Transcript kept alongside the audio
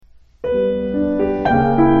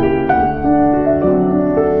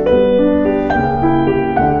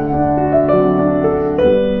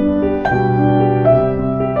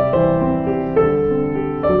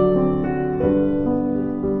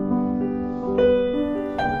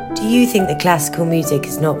Do you think that classical music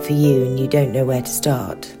is not for you and you don't know where to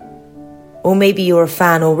start? Or maybe you're a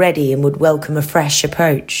fan already and would welcome a fresh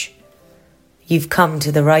approach. You've come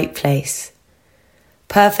to the right place.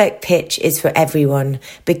 Perfect Pitch is for everyone,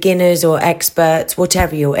 beginners or experts,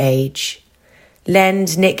 whatever your age.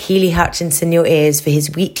 Lend Nick Healy-Hutchinson your ears for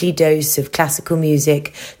his weekly dose of classical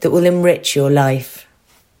music that will enrich your life.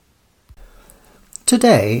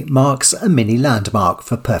 Today marks a mini landmark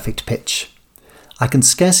for Perfect Pitch. I can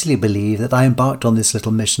scarcely believe that I embarked on this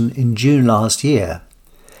little mission in June last year,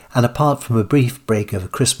 and apart from a brief break over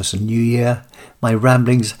Christmas and New Year, my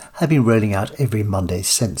ramblings have been rolling out every Monday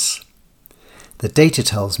since. The data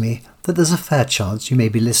tells me that there's a fair chance you may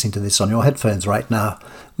be listening to this on your headphones right now,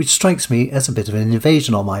 which strikes me as a bit of an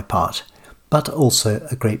invasion on my part, but also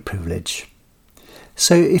a great privilege.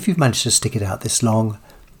 So if you've managed to stick it out this long,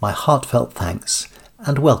 my heartfelt thanks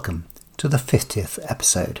and welcome to the 50th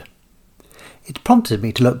episode. It prompted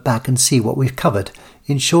me to look back and see what we've covered,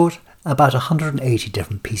 in short, about 180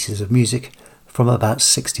 different pieces of music from about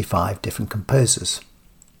 65 different composers.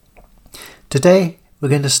 Today, we're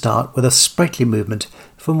going to start with a sprightly movement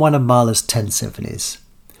from one of Mahler's 10 symphonies.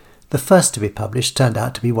 The first to be published turned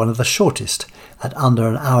out to be one of the shortest, at under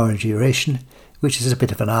an hour in duration, which is a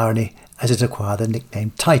bit of an irony as it acquired the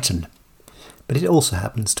nickname Titan. But it also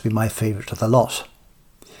happens to be my favourite of the lot.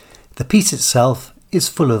 The piece itself is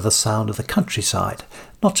full of the sound of the countryside,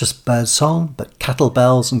 not just birdsong, but cattle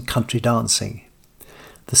bells and country dancing.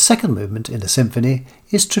 The second movement in the symphony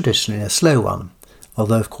is traditionally a slow one,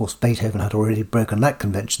 although of course Beethoven had already broken that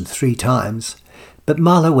convention 3 times, but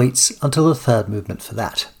Mahler waits until the third movement for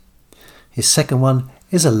that. His second one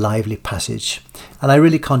is a lively passage, and I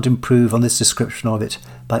really can't improve on this description of it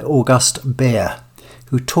by August Beer,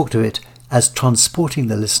 who talked of it as transporting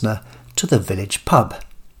the listener to the village pub.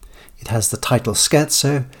 It has the title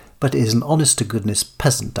Scherzo, but is an honest-to-goodness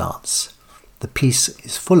peasant dance. The piece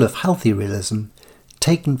is full of healthy realism,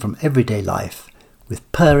 taken from everyday life,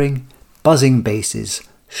 with purring, buzzing basses,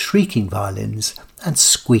 shrieking violins, and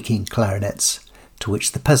squeaking clarinets, to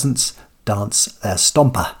which the peasants dance their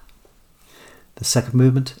stomper. The second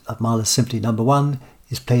movement of Mahler's Symphony No. 1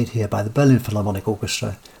 is played here by the Berlin Philharmonic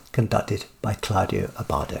Orchestra, conducted by Claudio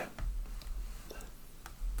Abbado.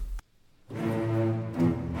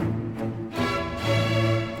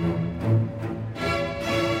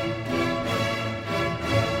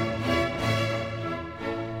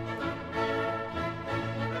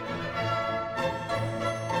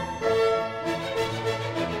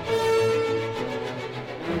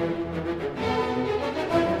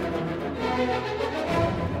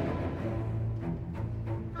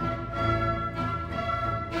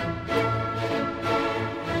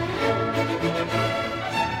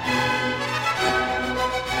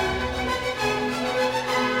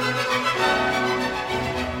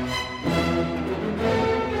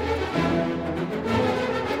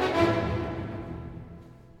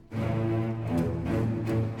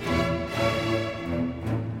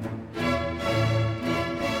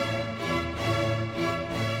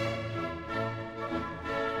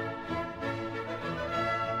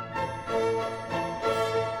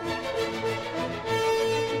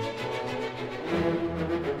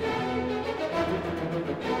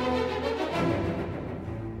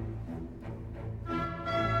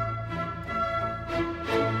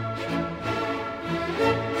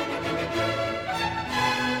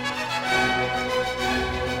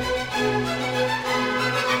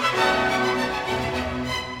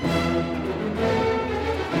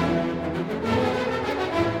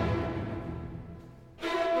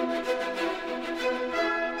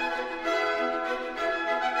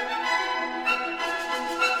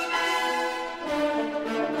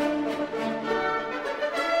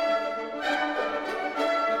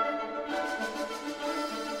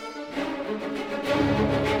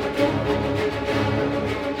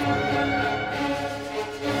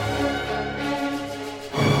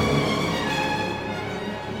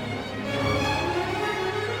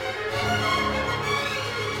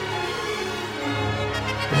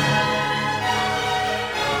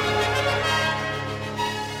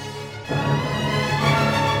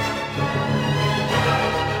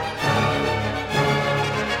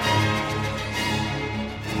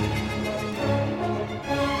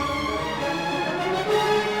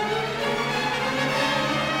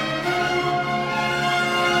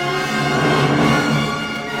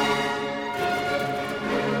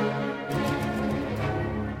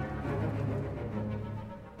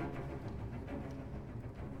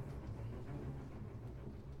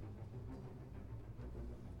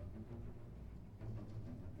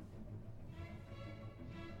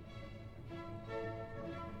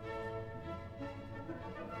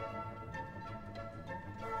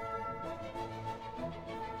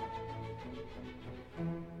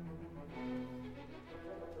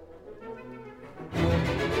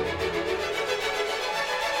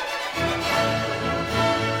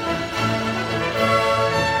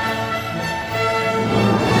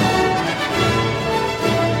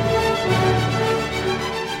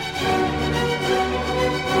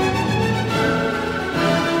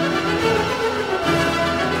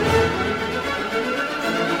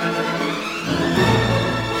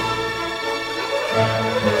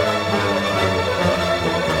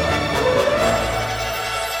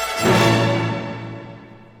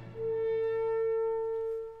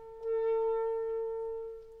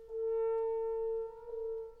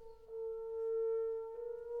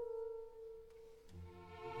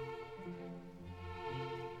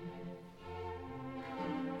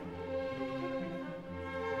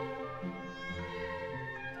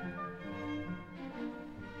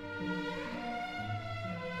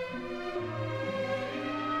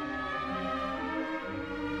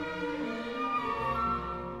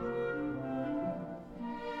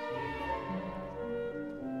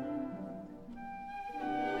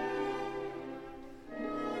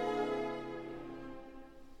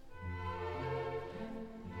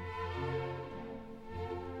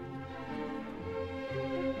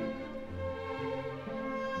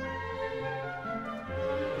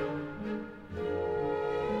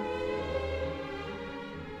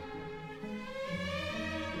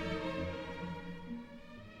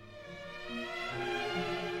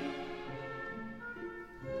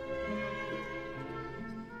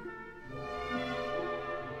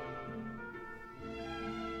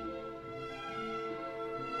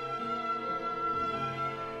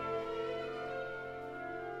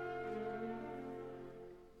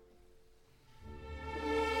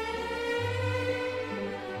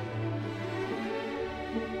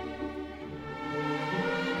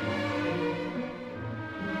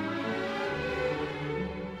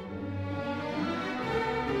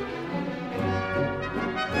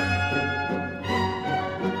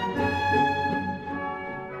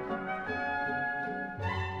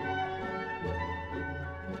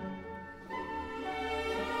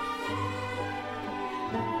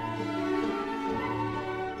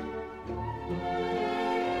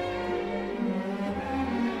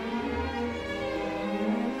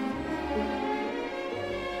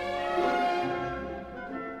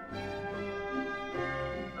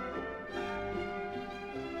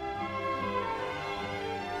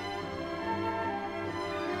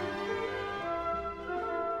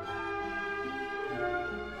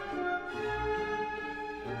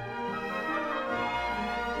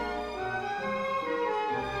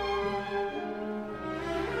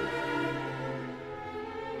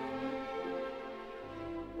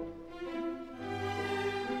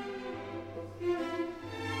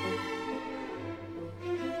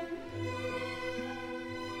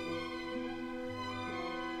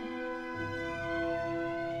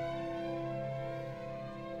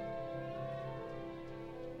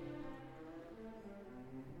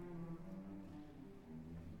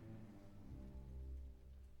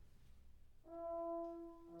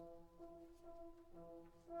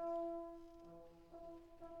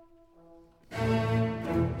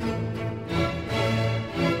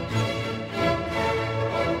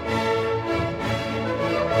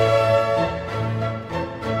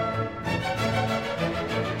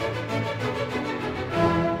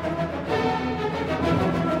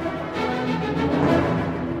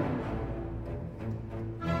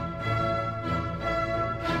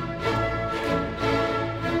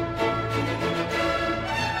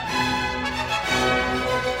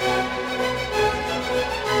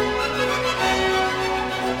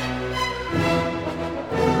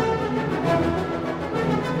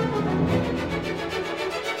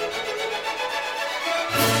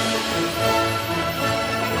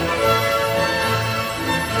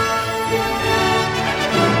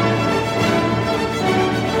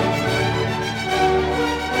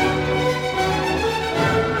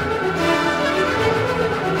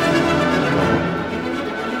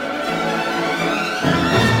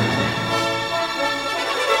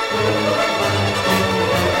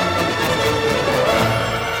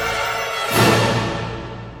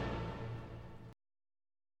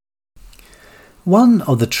 One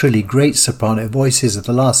of the truly great soprano voices of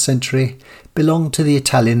the last century belonged to the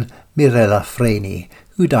Italian Mirella Freni,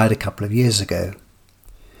 who died a couple of years ago.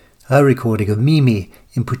 Her recording of Mimi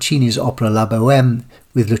in Puccini's opera La Bohème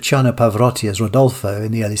with Luciano Pavarotti as Rodolfo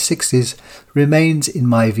in the early 60s remains, in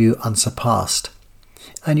my view, unsurpassed.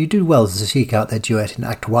 And you do well to seek out their duet in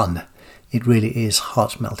Act 1. It really is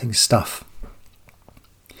heart-melting stuff.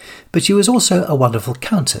 But she was also a wonderful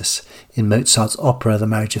countess in Mozart's opera The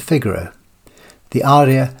Marriage of Figaro. The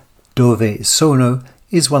aria Dove sono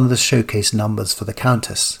is one of the showcase numbers for the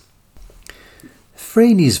countess.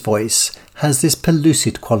 Freni's voice has this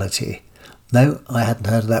pellucid quality. No, I hadn't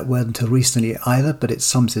heard of that word until recently either, but it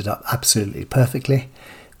sums it up absolutely perfectly,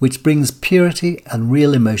 which brings purity and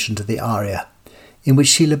real emotion to the aria, in which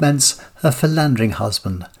she laments her philandering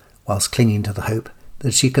husband, whilst clinging to the hope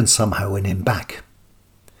that she can somehow win him back.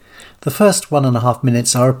 The first 1.5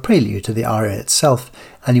 minutes are a prelude to the aria itself,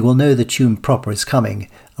 and you will know the tune proper is coming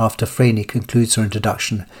after Freni concludes her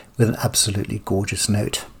introduction with an absolutely gorgeous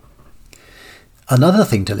note. Another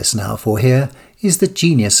thing to listen out for here is the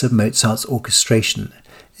genius of Mozart's orchestration,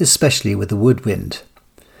 especially with the woodwind.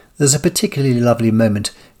 There's a particularly lovely moment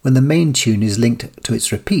when the main tune is linked to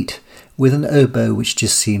its repeat with an oboe which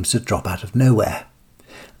just seems to drop out of nowhere.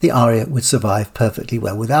 The aria would survive perfectly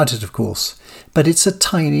well without it, of course, but it's a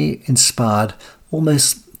tiny, inspired,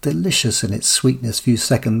 almost delicious in its sweetness few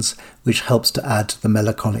seconds which helps to add to the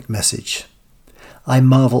melancholic message. I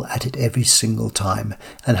marvel at it every single time,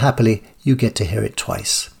 and happily you get to hear it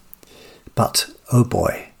twice. But, oh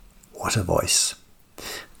boy, what a voice.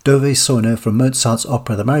 Dove sono from Mozart's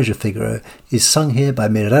opera The Marriage of Figaro is sung here by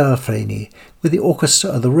Mirella Freni with the orchestra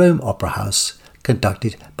of the Rome Opera House,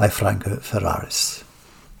 conducted by Franco Ferraris.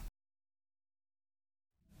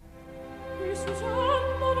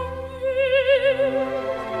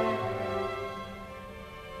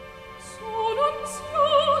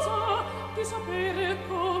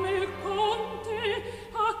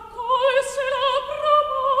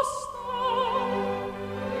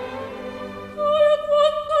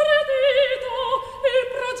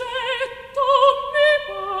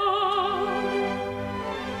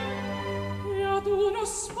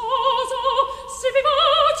 Sposo, si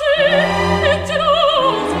vivace e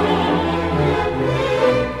geloso,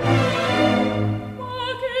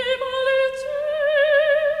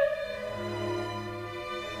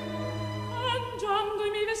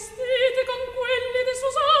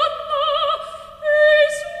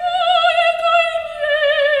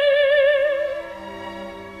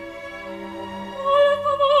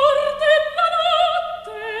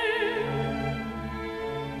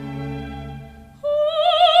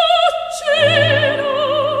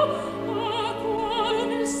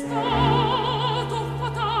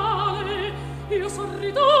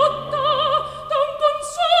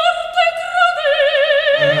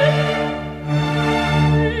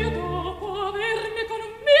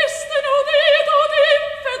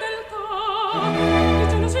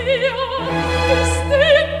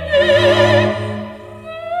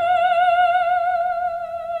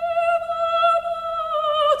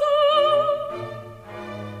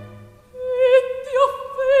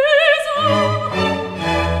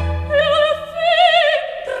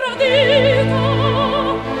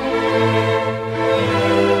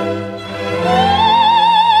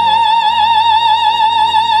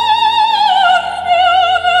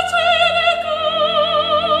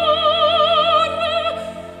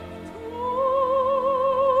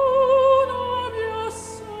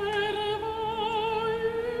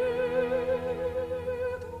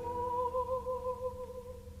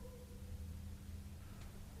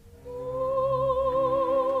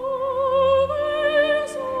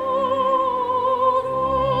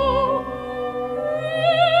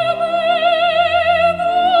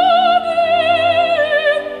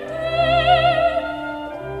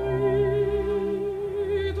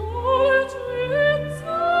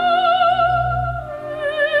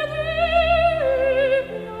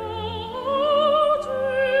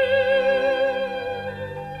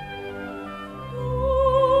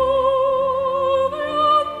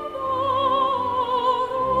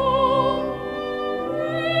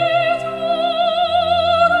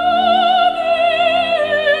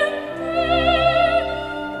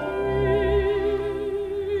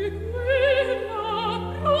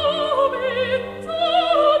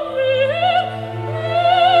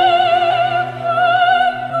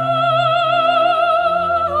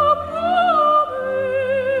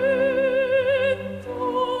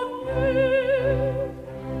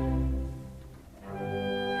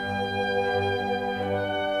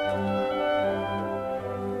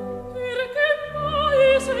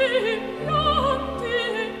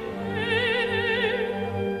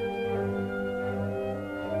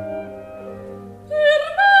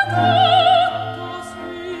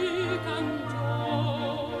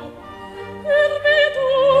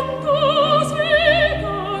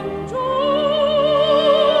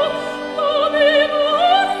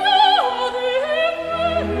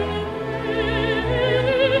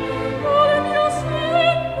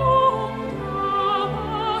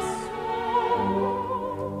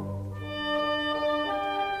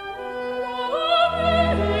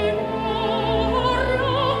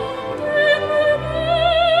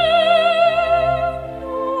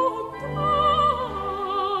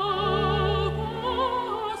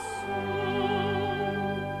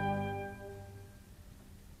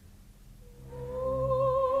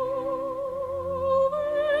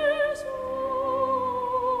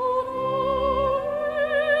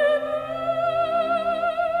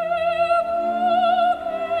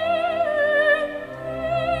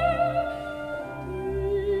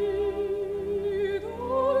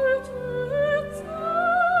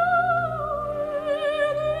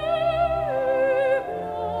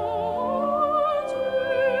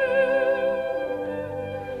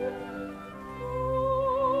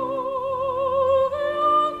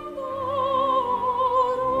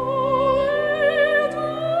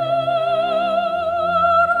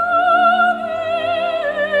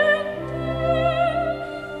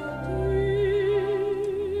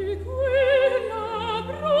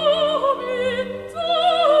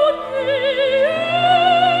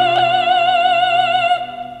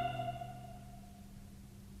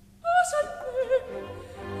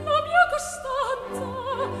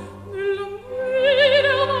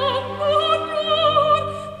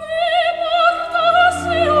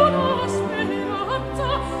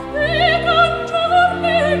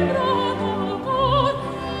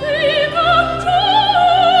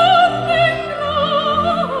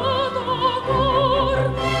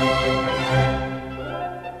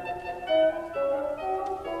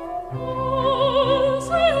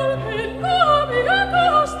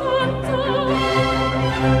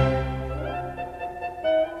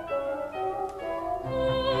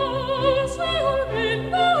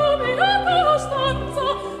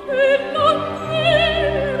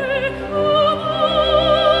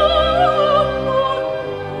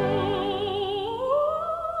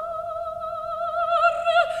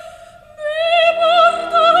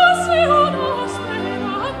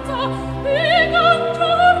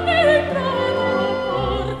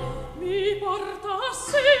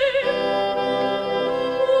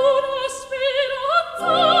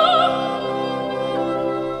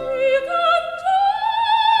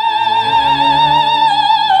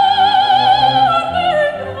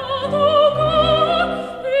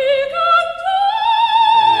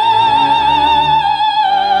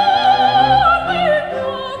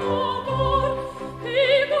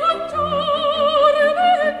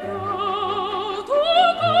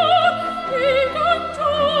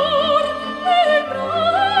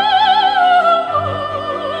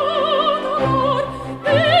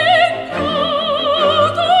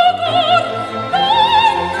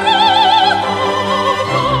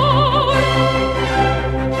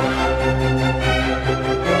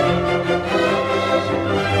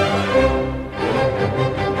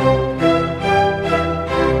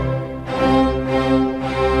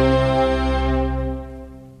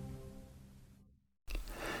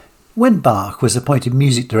 When Bach was appointed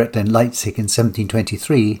music director in Leipzig in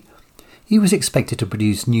 1723, he was expected to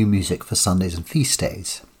produce new music for Sundays and feast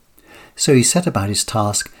days. So he set about his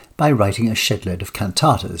task by writing a shed-load of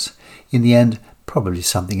cantatas, in the end probably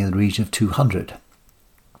something in the region of 200.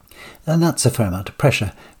 And that's a fair amount of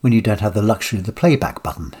pressure when you don't have the luxury of the playback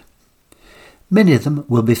button. Many of them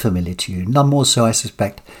will be familiar to you, none more so I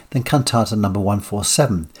suspect than cantata number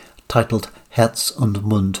 147, titled Herz und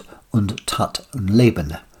Mund und Tat und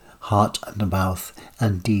Leben, Heart and Mouth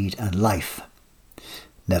and Deed and Life.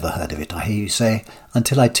 Never heard of it, I hear you say,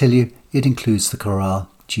 until I tell you it includes the chorale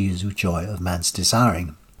Jesu Joy of Man's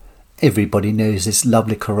Desiring. Everybody knows this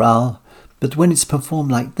lovely chorale, but when it's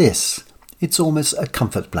performed like this, it's almost a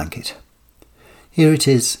comfort blanket. Here it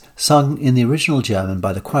is, sung in the original German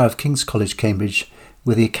by the choir of King's College, Cambridge,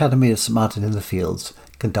 with the Academy of St Martin in the Fields,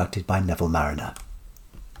 conducted by Neville Marriner.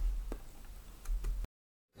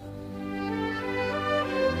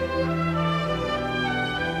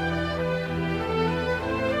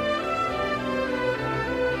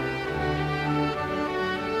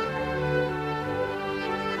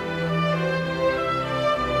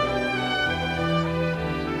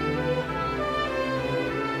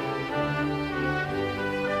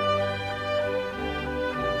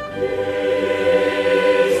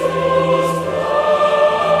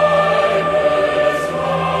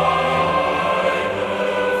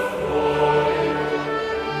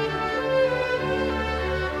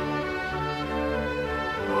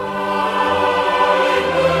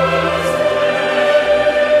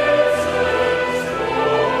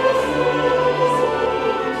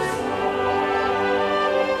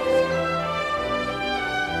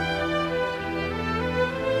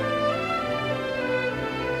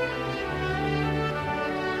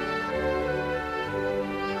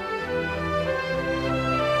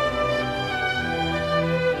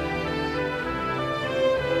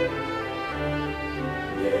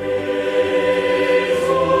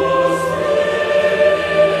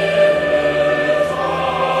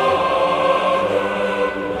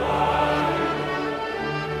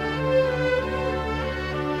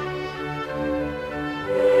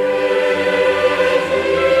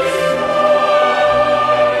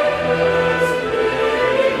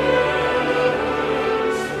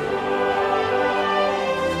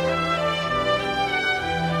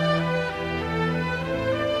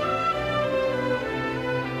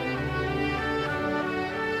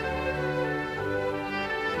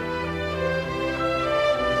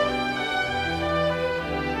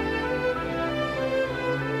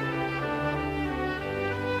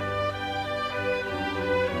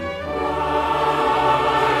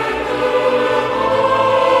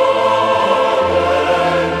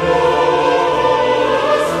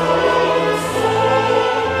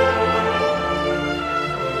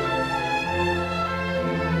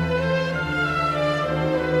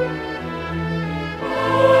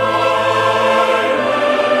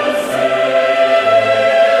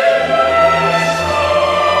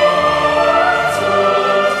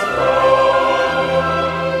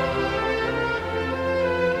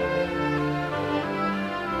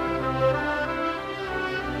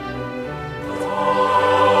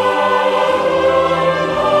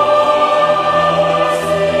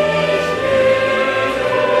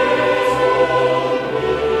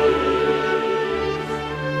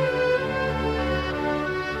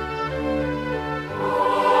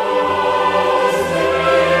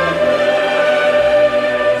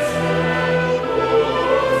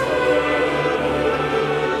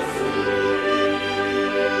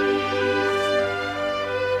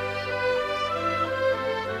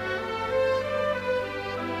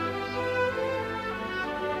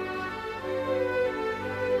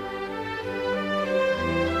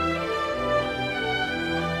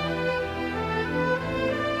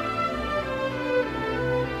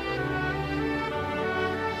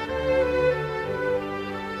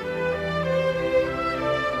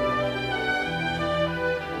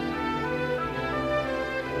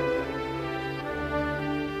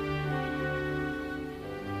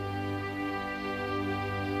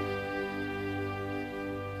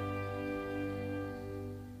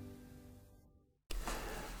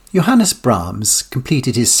 Johannes Brahms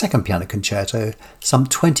completed his second piano concerto some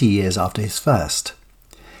 20 years after his first.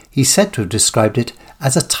 He's said to have described it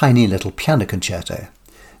as a tiny little piano concerto,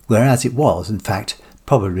 whereas it was, in fact,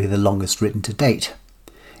 probably the longest written to date.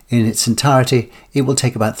 In its entirety, it will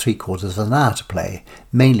take about 3/4 of an hour to play,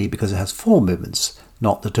 mainly because it has 4 movements,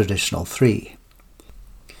 not the traditional 3.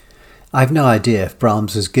 I've no idea if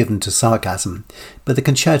Brahms was given to sarcasm, but the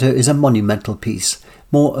concerto is a monumental piece,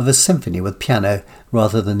 more of a symphony with piano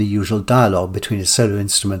rather than the usual dialogue between a solo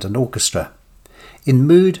instrument and orchestra. In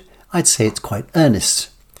mood, I'd say it's quite earnest,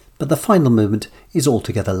 but the final movement is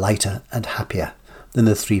altogether lighter and happier than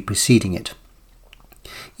the three preceding it.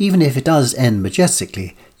 Even if it does end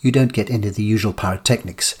majestically, you don't get into the usual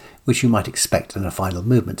pyrotechnics which you might expect in a final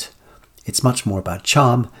movement. It's much more about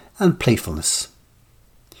charm and playfulness.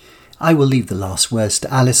 I will leave the last words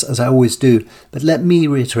to Alice as I always do, but let me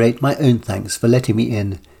reiterate my own thanks for letting me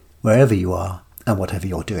in wherever you are and whatever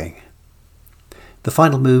you're doing. The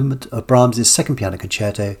final movement of Brahms' Second Piano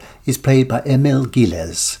Concerto is played by Emil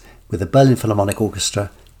Gilels with the Berlin Philharmonic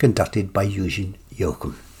Orchestra conducted by Eugene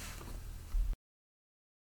Joachim.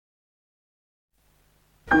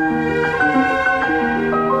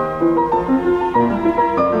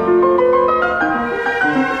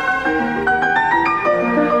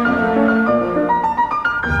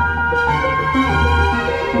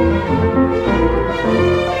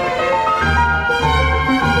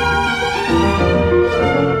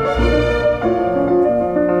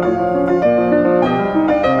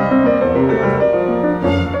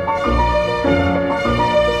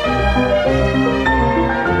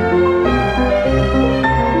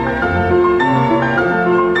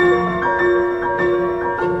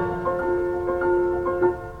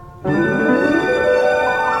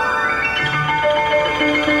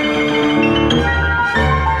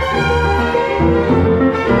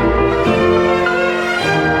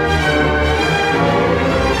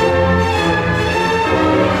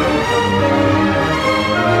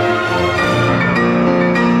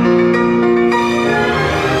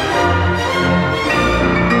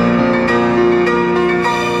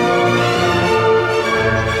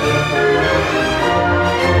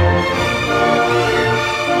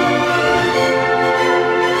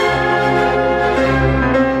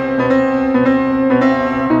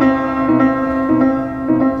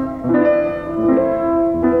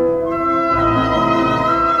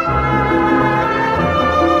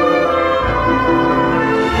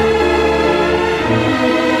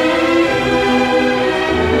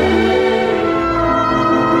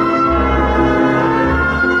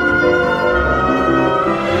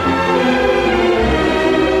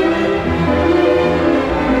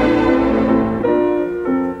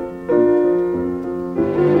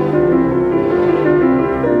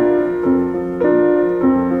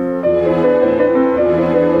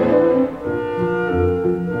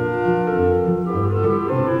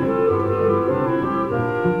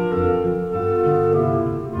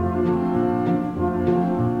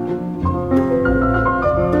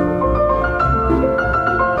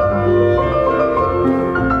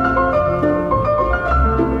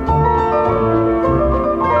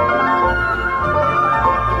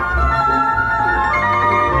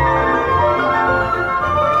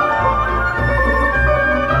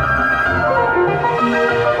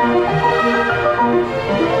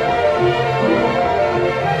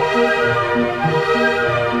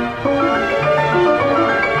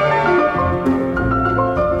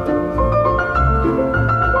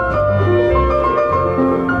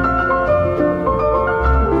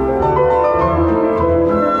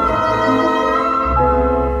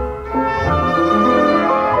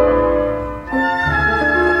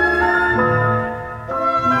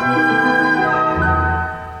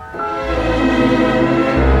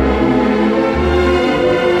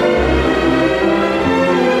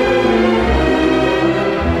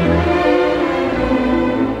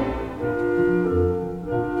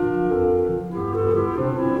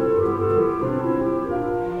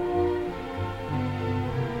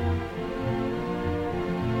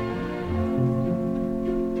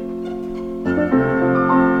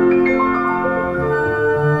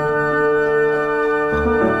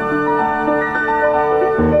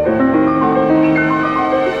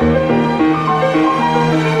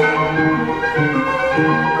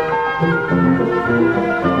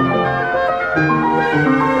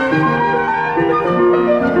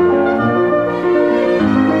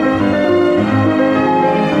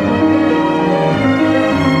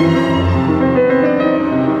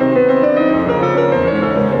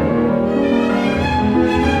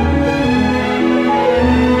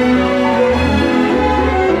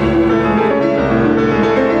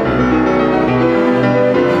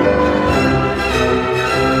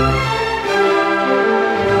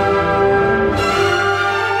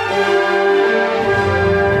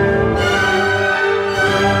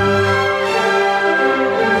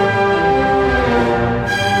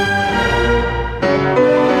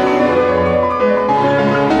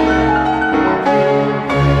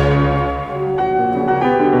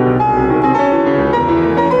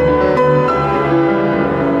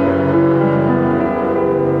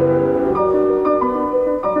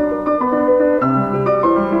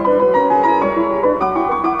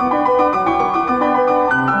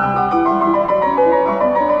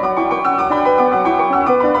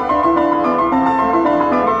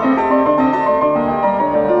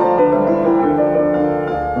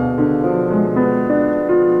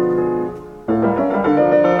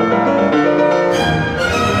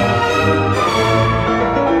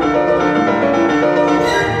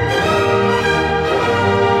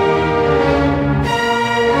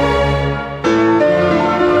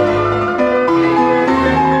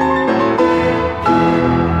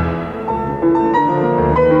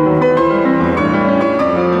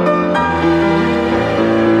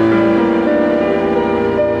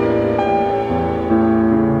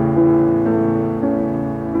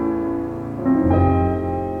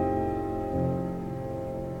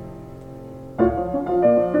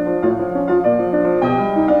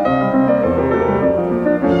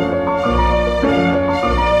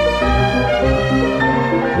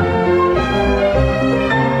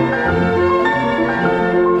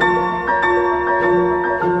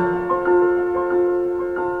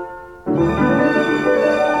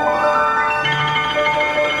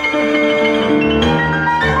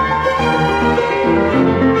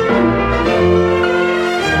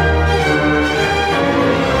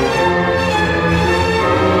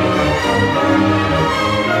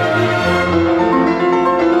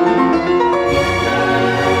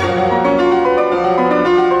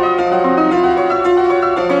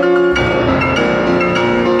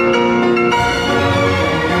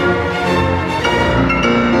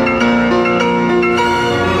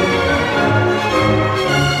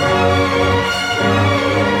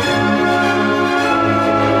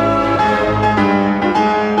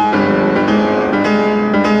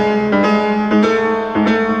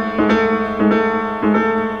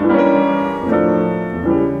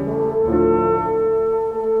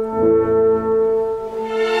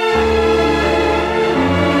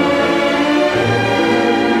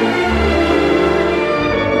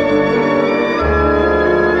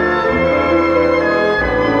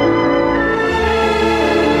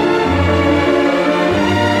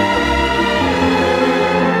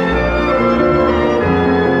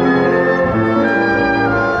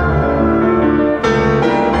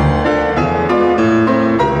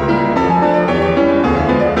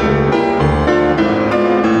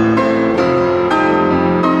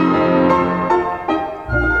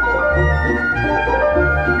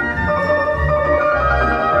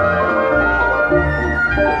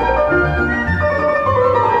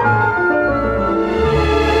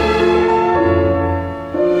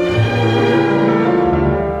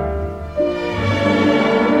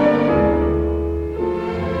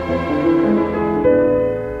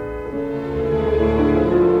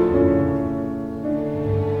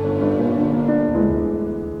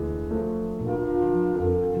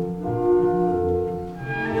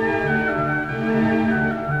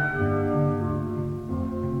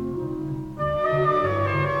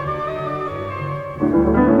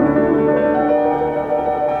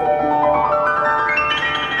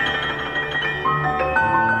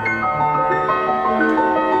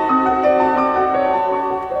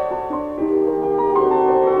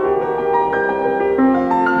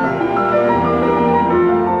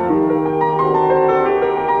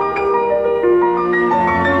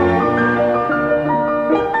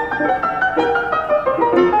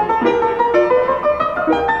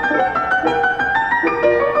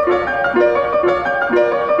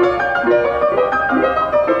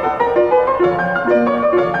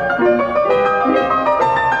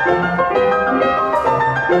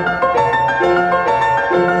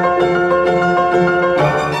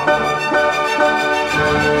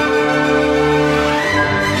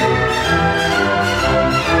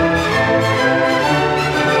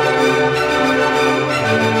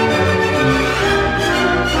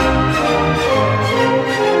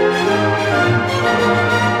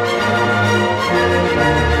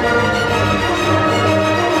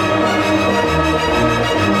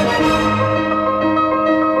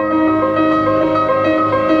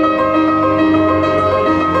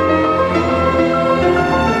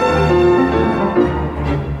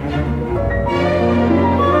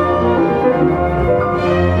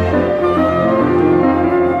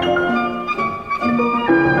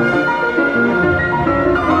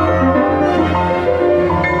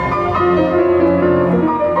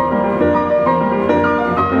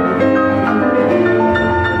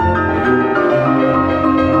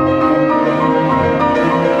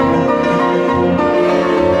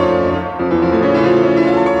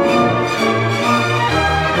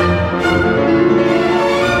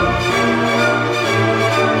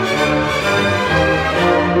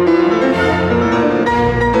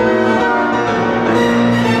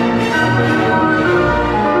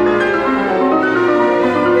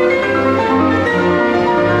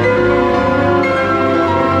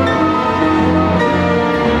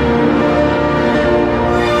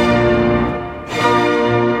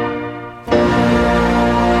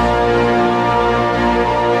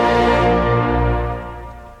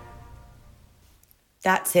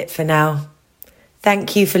 That's it for now.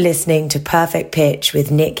 Thank you for listening to Perfect Pitch with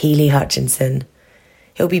Nick Healy-Hutchinson.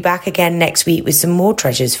 He'll be back again next week with some more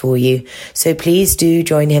treasures for you, so please do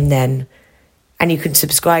join him then. And you can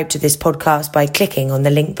subscribe to this podcast by clicking on the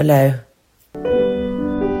link below.